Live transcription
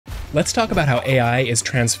Let's talk about how AI is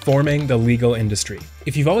transforming the legal industry.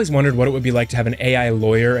 If you've always wondered what it would be like to have an AI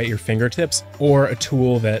lawyer at your fingertips, or a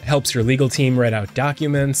tool that helps your legal team write out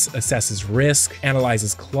documents, assesses risk,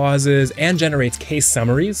 analyzes clauses, and generates case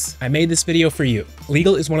summaries, I made this video for you.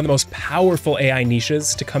 Legal is one of the most powerful AI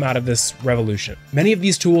niches to come out of this revolution. Many of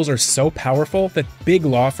these tools are so powerful that big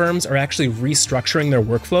law firms are actually restructuring their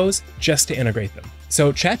workflows just to integrate them.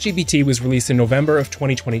 So ChatGPT was released in November of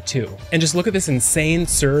 2022, and just look at this insane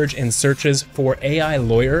surge in searches for AI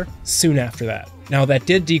lawyer soon after that. Now, that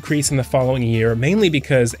did decrease in the following year, mainly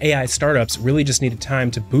because AI startups really just needed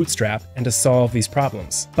time to bootstrap and to solve these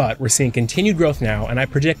problems. But we're seeing continued growth now, and I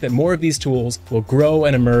predict that more of these tools will grow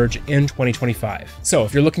and emerge in 2025. So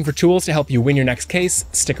if you're looking for tools to help you win your next case,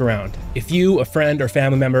 stick around. If you, a friend, or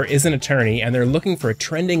family member is an attorney and they're looking for a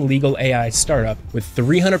trending legal AI startup with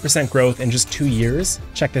 300% growth in just 2 years,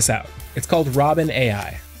 check this out. It's called Robin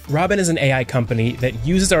AI. Robin is an AI company that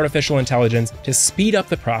uses artificial intelligence to speed up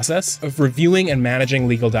the process of reviewing and managing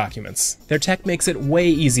legal documents. Their tech makes it way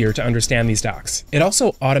easier to understand these docs. It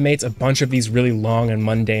also automates a bunch of these really long and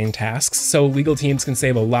mundane tasks, so legal teams can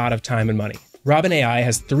save a lot of time and money. Robin AI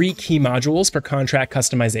has 3 key modules for contract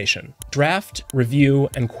customization: draft, review,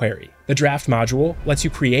 and query. The draft module lets you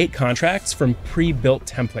create contracts from pre-built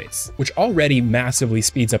templates, which already massively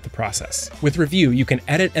speeds up the process. With review, you can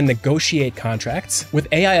edit and negotiate contracts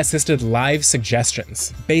with AI-assisted live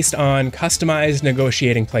suggestions based on customized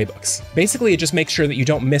negotiating playbooks. Basically, it just makes sure that you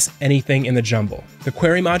don't miss anything in the jumble. The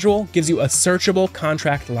query module gives you a searchable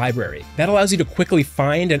contract library that allows you to quickly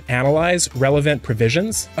find and analyze relevant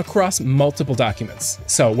provisions across multiple documents.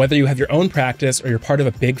 So whether you have your own practice or you're part of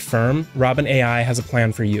a big firm, Robin AI has a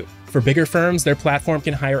plan for you. For bigger firms, their platform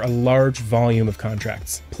can hire a large volume of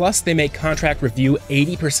contracts. Plus, they make contract review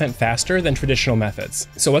 80% faster than traditional methods.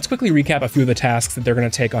 So let's quickly recap a few of the tasks that they're going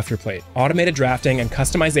to take off your plate. Automated drafting and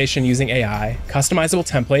customization using AI, customizable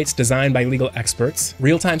templates designed by legal experts,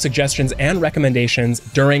 real-time suggestions and recommendations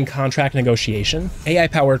during contract negotiation,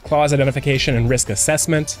 AI-powered clause identification and risk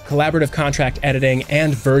assessment, collaborative contract editing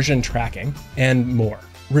and version tracking, and more.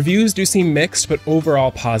 Reviews do seem mixed, but overall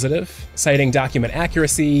positive, citing document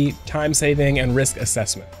accuracy, time saving, and risk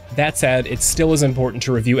assessment. That said, it still is important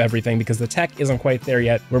to review everything because the tech isn't quite there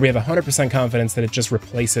yet where we have 100% confidence that it just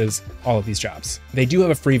replaces all of these jobs. They do have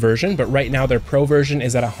a free version, but right now their pro version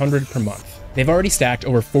is at $100 per month. They've already stacked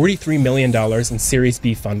over $43 million in Series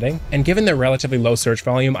B funding, and given their relatively low search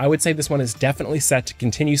volume, I would say this one is definitely set to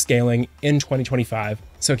continue scaling in 2025,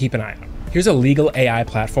 so keep an eye out. Here's a legal AI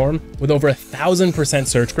platform with over 1,000%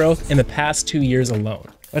 search growth in the past 2 years alone.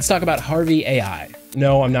 Let's talk about Harvey AI.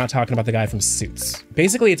 No, I'm not talking about the guy from Suits.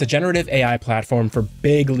 Basically, it's a generative AI platform for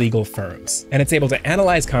big legal firms, and it's able to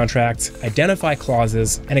analyze contracts, identify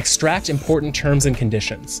clauses, and extract important terms and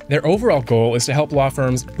conditions. Their overall goal is to help law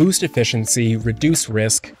firms boost efficiency, reduce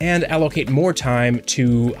risk, and allocate more time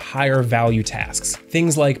to higher value tasks.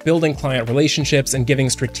 Things like building client relationships and giving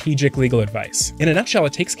strategic legal advice. In a nutshell,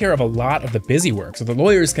 it takes care of a lot of the busy work, so the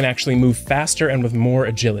lawyers can actually move faster and with more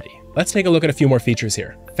agility. Let's take a look at a few more features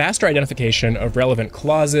here. Faster identification of relevant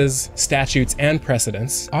clauses, statutes, and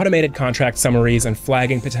precedents, automated contract summaries and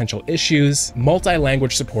flagging potential issues,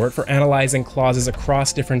 multi-language support for analyzing clauses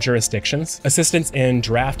across different jurisdictions, assistance in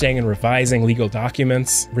drafting and revising legal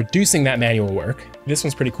documents, reducing that manual work. This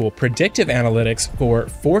one's pretty cool. Predictive analytics for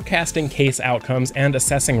forecasting case outcomes and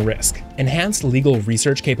assessing risk. Enhanced legal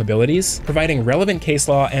research capabilities, providing relevant case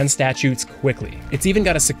law and statutes quickly. It's even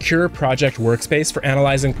got a secure project workspace for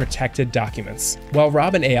analyzing protected documents. While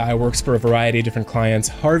Robin AI works for a variety of different clients,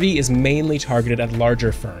 Harvey is mainly targeted at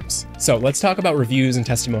larger firms. So let's talk about reviews and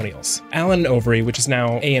testimonials. Allen & Overy, which is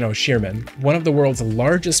now A&O Shearman, one of the world's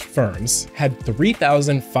largest firms, had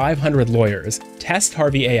 3,500 lawyers test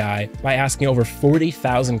Harvey AI by asking over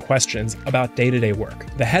 40,000 questions about day-to-day work.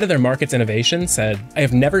 The head of their markets innovation said, "I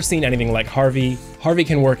have never seen anything like Harvey. Harvey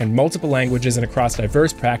can work in multiple languages and across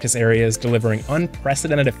diverse practice areas, delivering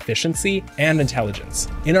unprecedented efficiency and intelligence.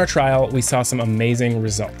 In our trial, we saw some amazing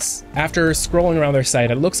results." After scrolling around their site,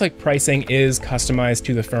 it looks like pricing is customized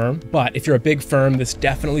to the firm, but if you're a big firm, this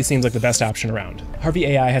definitely seems like the best option around. Harvey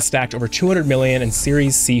AI has stacked over $200 million in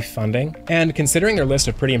Series C funding, and considering their list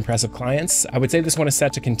of pretty impressive clients, I would say this one is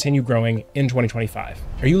set to continue growing in 2025.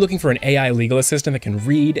 Are you looking for an AI legal assistant that can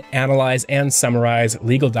read, analyze, and summarize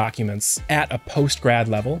legal documents at a post-grad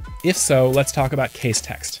level? If so, let's talk about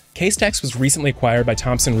Casetext. Casetext was recently acquired by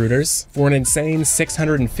Thomson Reuters for an insane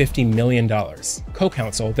 $650 million.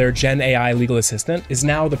 CoCounsel, their Gen AI legal assistant, is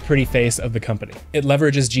now the pretty face of the company. It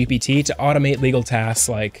leverages GPT to automate legal tasks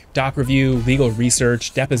like doc review, legal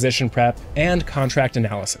research, deposition prep, and contract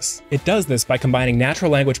analysis. It does this by combining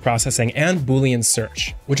natural language processing and Boolean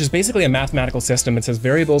search, which is basically a mathematical system that says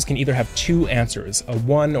variables can either have two answers, a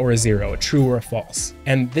 1 or a 0, a true or a false.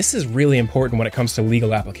 And this is really important when it comes to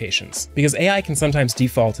legal applications, because AI can sometimes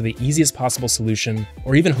default to the easiest possible solution,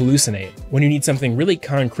 or even hallucinate, when you need something really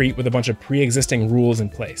concrete with a bunch of pre-existing rules in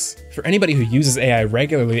place. For anybody who uses AI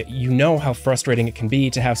regularly, you know how frustrating it can be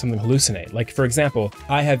to have something hallucinate. Like, for example,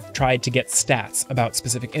 I have tried to get stats about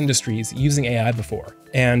specific industries using AI before,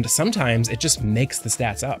 and sometimes it just makes the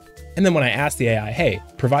stats up. And then when I ask the AI, hey,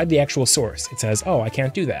 provide the actual source, it says, oh, I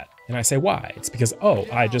can't do that. And I say, why? It's because, oh,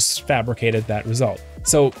 I just fabricated that result.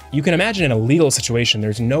 So you can imagine in a legal situation,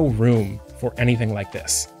 there's no room for anything like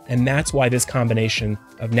this. And that's why this combination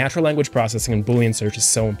of natural language processing and Boolean search is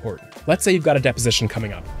so important. Let's say you've got a deposition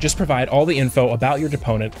coming up. Just provide all the info about your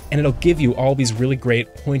deponent, and it'll give you all these really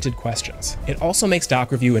great pointed questions. It also makes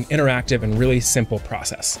doc review an interactive and really simple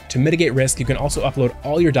process. To mitigate risk, you can also upload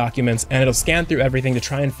all your documents, and it'll scan through everything to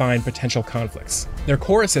try and find potential conflicts. Their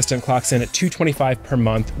core assistant clocks in at $225 per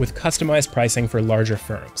month with customized pricing for larger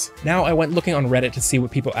firms. Now I went looking on Reddit to see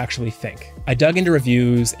what people actually think. I dug into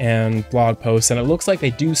reviews and blog posts, and it looks like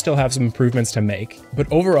they do still have some improvements to make,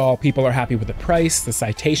 but overall people are happy with the price, the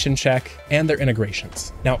citation check, and their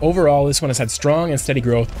integrations. Now overall, this one has had strong and steady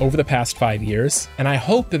growth over the past 5 years, and I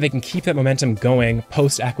hope that they can keep that momentum going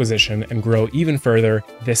post-acquisition and grow even further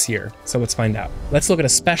this year. So let's find out. Let's look at a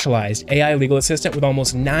specialized AI legal assistant with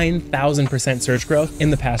almost 9,000% search growth in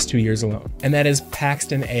the past 2 years alone, and that is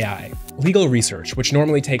Paxton AI. Legal research, which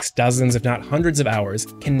normally takes dozens if not hundreds of hours,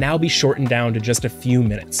 can now be shortened down to just a few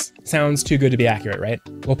minutes. Sounds too good to be accurate, right?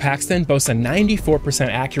 Well, Paxton boasts a 94%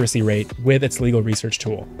 accuracy rate with its legal research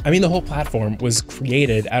tool. I mean, the whole platform was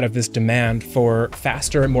created out of this demand for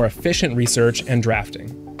faster and more efficient research and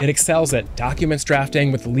drafting. It excels at documents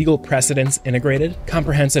drafting with legal precedents integrated,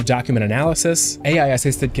 comprehensive document analysis,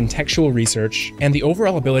 AI-assisted contextual research, and the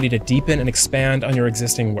overall ability to deepen and expand on your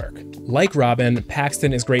existing work. Like Robin,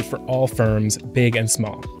 Paxton is great for all firms, big and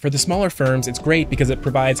small. For the smaller firms, it's great because it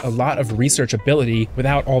provides a lot of research ability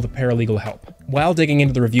without all the paralegal help. While digging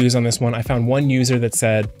into the reviews on this one, I found one user that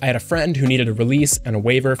said, I had a friend who needed a release and a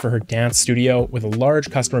waiver for her dance studio with a large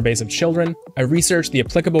customer base of children. I researched the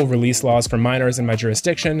applicable release laws for minors in my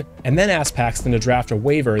jurisdiction, and then asked Paxton to draft a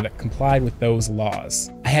waiver that complied with those laws.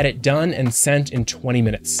 I had it done and sent in 20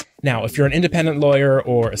 minutes. Now, if you're an independent lawyer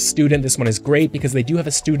or a student, this one is great because they do have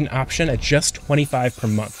a student option at just $25 per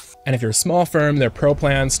month. And if you're a small firm, their pro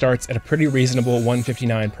plan starts at a pretty reasonable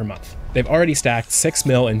 $159 per month. They've already stacked $6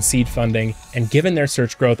 million in seed funding, and given their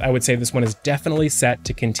search growth, I would say this one is definitely set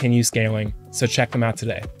to continue scaling, so check them out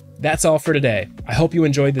today. That's all for today. I hope you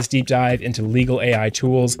enjoyed this deep dive into legal AI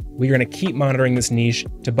tools. We're going to keep monitoring this niche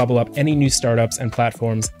to bubble up any new startups and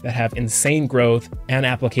platforms that have insane growth and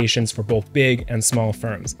applications for both big and small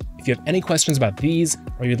firms. If you have any questions about these,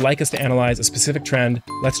 or you'd like us to analyze a specific trend,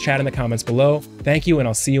 let's chat in the comments below. Thank you, and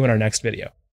I'll see you in our next video.